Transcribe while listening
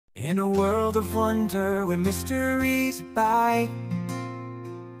In a world of wonder where mysteries abide,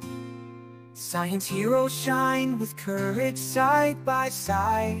 science heroes shine with courage side by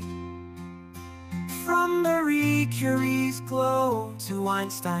side. From Marie Curie's glow to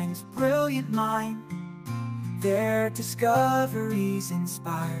Einstein's brilliant mind, their discoveries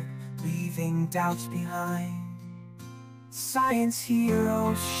inspire, leaving doubts behind. Science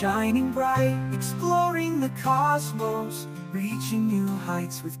heroes shining bright, exploring the cosmos, reaching new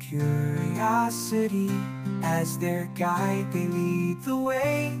heights with curiosity. As their guide they lead the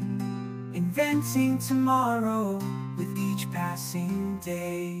way, inventing tomorrow with each passing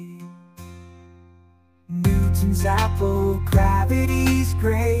day. Newton's apple, gravity's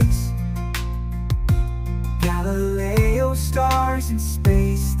grace, Galileo's stars in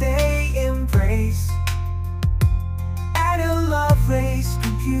space they embrace. At a love race,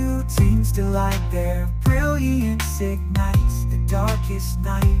 computing's delight, their brilliance ignites the darkest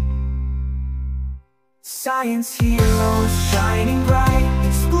night. Science heroes shining bright,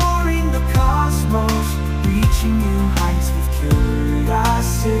 exploring the cosmos, reaching new heights with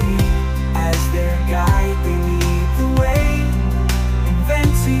curiosity. As their guide they lead the way,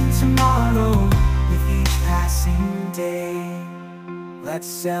 inventing tomorrow with each passing day. Let's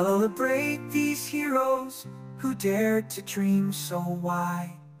celebrate these heroes who dared to dream so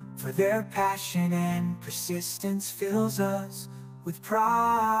wide, for their passion and persistence fills us with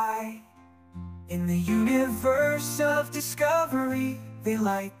pride. In the universe of discovery, they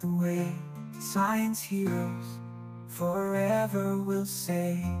light the way. Science heroes forever will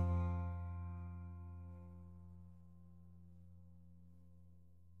say.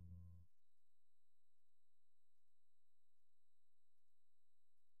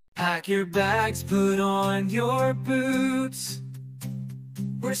 Pack your bags, put on your boots.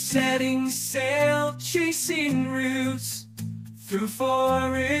 We're setting sail, chasing routes through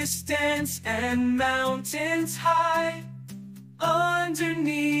forests dense and mountains high,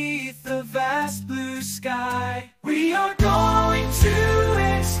 underneath the vast blue sky. We are going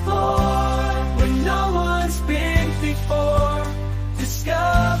to explore where no one's been before,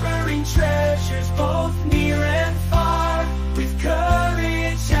 discovering treasures both near and far, with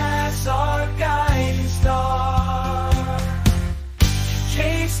courage as our guiding star.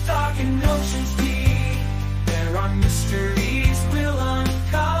 Caves dark and oceans deep, there are mysteries we'll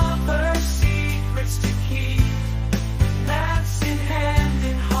uncover, secrets to keep. Maps in hand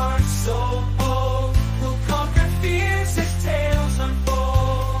and hearts so bold, we'll conquer fears as tales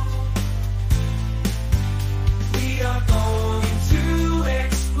unfold. We are going to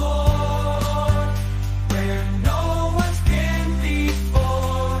explore where no one's been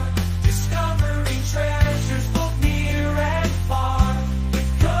before, discovering treasures both near and far, with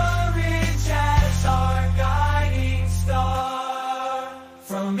courage as our guiding star.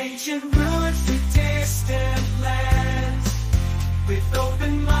 From ancient ruins to distant lands, with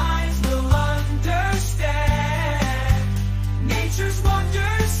open minds we'll understand nature's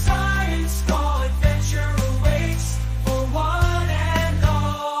wonders. Science call, adventure awaits for one and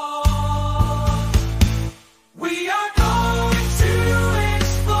all. We are going to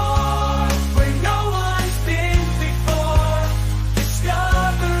explore where no one's been before,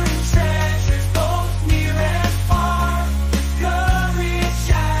 discovering treasures both near and far, with courage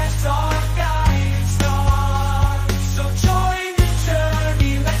as our guiding star. So join the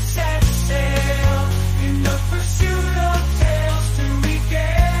journey, let's set sail in the pursuit of tales to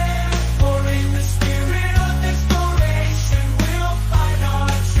regale. For in the spirit of exploration we'll find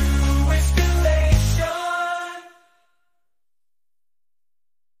our true inspiration.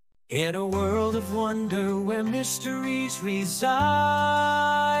 In a world of wonder where mysteries reside,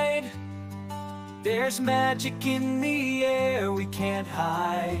 there's magic in the air we can't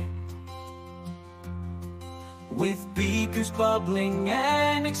hide. With beakers bubbling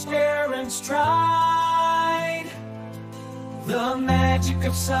and experiments tried, the magic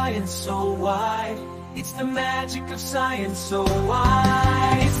of science so wide. It's the magic of science so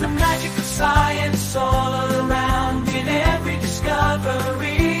wide. It's the magic of science all around, in every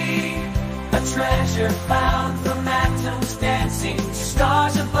discovery. A treasure found from atoms dancing to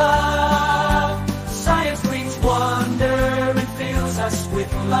stars above. Science brings wonder and fills us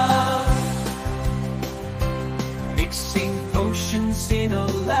with love, mixing oceans in a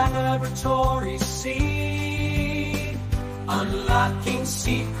laboratory scene, unlocking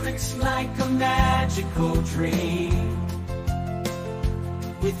secrets like a magical dream.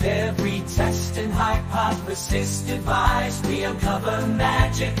 With every test and hypothesis devised, we uncover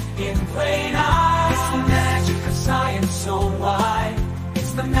magic in plain eyes. It's the magic of science so wide.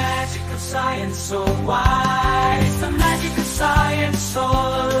 It's the magic of science so wide. It's the magic of science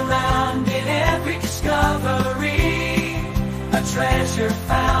all around.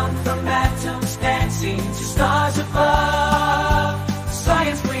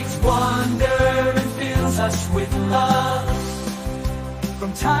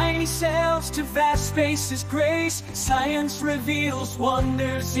 From tiny cells to vast spaces, grace, science reveals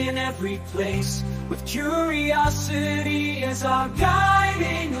wonders in every place. With curiosity as our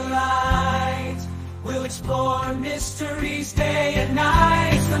guiding light, we'll explore mysteries day and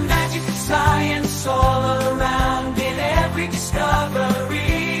night. The magic of science all around in every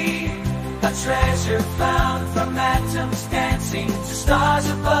discovery. A treasure found from atoms dancing to stars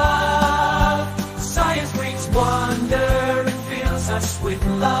above. Science brings wonder and fills us with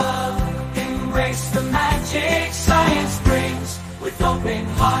love. Embrace the magic science brings with open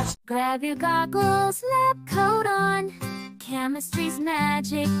hearts. Grab your goggles, lab coat on. Chemistry's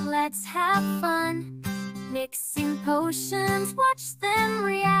magic, let's have fun. Mixing potions, watch them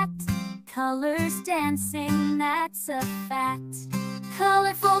react. Colors dancing, that's a fact.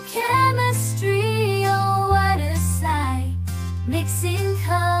 Colorful chemistry, oh what a sight. Mixing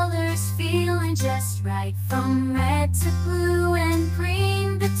colors, feeling just right. From red to blue and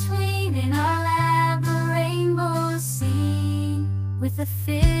green, between in our lab a rainbow scene. With a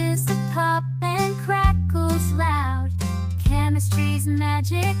fizz, a pop and crackles loud. Chemistry's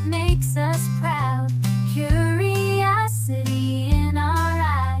magic makes us proud. Curiosity in our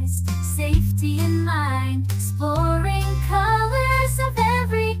eyes, safety in mind, exploring colors of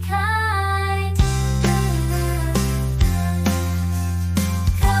every kind.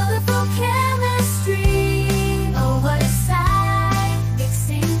 Colorful chemistry, oh what a sight.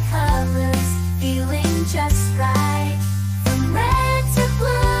 Mixing colors, feeling just right. From red to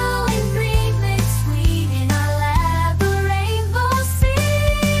blue and green, between in our lab a rainbow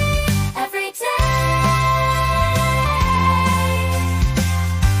scene. Every day,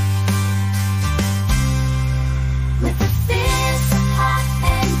 with a fizz, a pop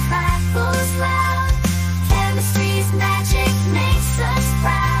and crackles loud. Chemistry's magic makes us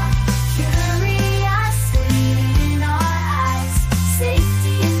proud. Curiosity in our eyes,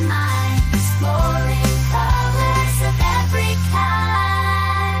 safety in mind, exploring colors of every kind.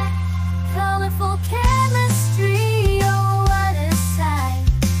 Colorful chemistry, oh what a sight.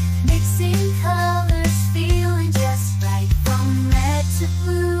 Mixing colors, feeling just right. From red to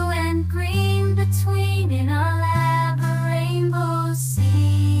blue and green, between in our lab a rainbow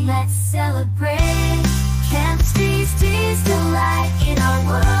scene. Let's celebrate chemistry's tears delight. In our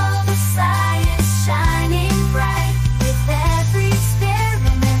world of science shining bright. With every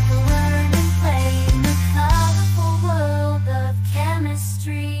experiment we'll learn and play in the colorful world of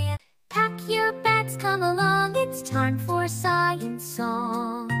chemistry. Pack your bags, come along, it's time for science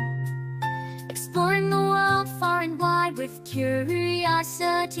song. Exploring the world far and wide with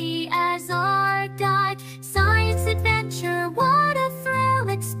curiosity as our guide. Science adventure, what a thrill.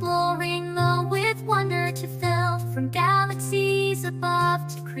 Exploring the with wonder to fill. From galaxies above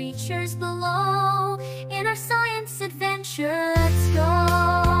to creatures below. In our science adventure, let's go.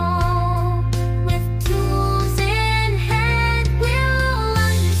 With tools in hand, we'll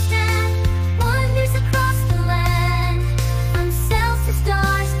understand wonders across the land. From cells to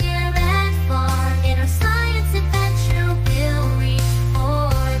stars, near and far. In our science adventure, we'll reach for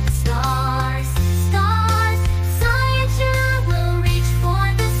the stars. Stars, science will reach for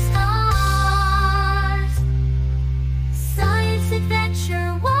the stars. Science adventure,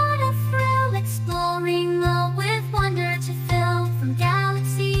 what a thrill. Exploring the with wonder to fill. From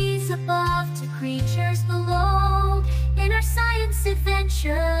galaxies above to creatures below. In our science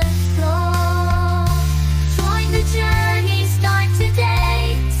adventure, let's go. Join the journey, start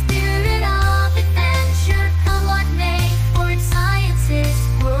today. Spirit of adventure, come what may. For in science's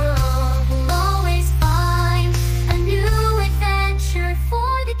world we'll always find a new adventure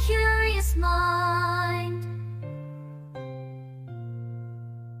for the curious mind.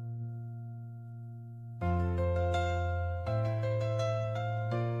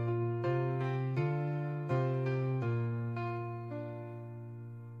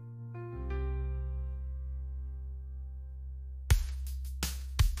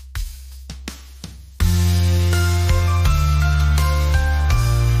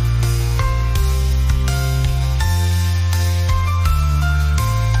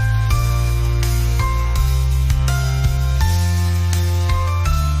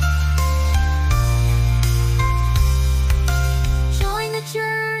 Join the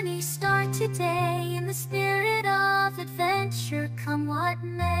journey, start today. In the spirit of adventure, come what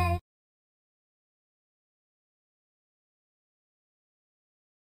may.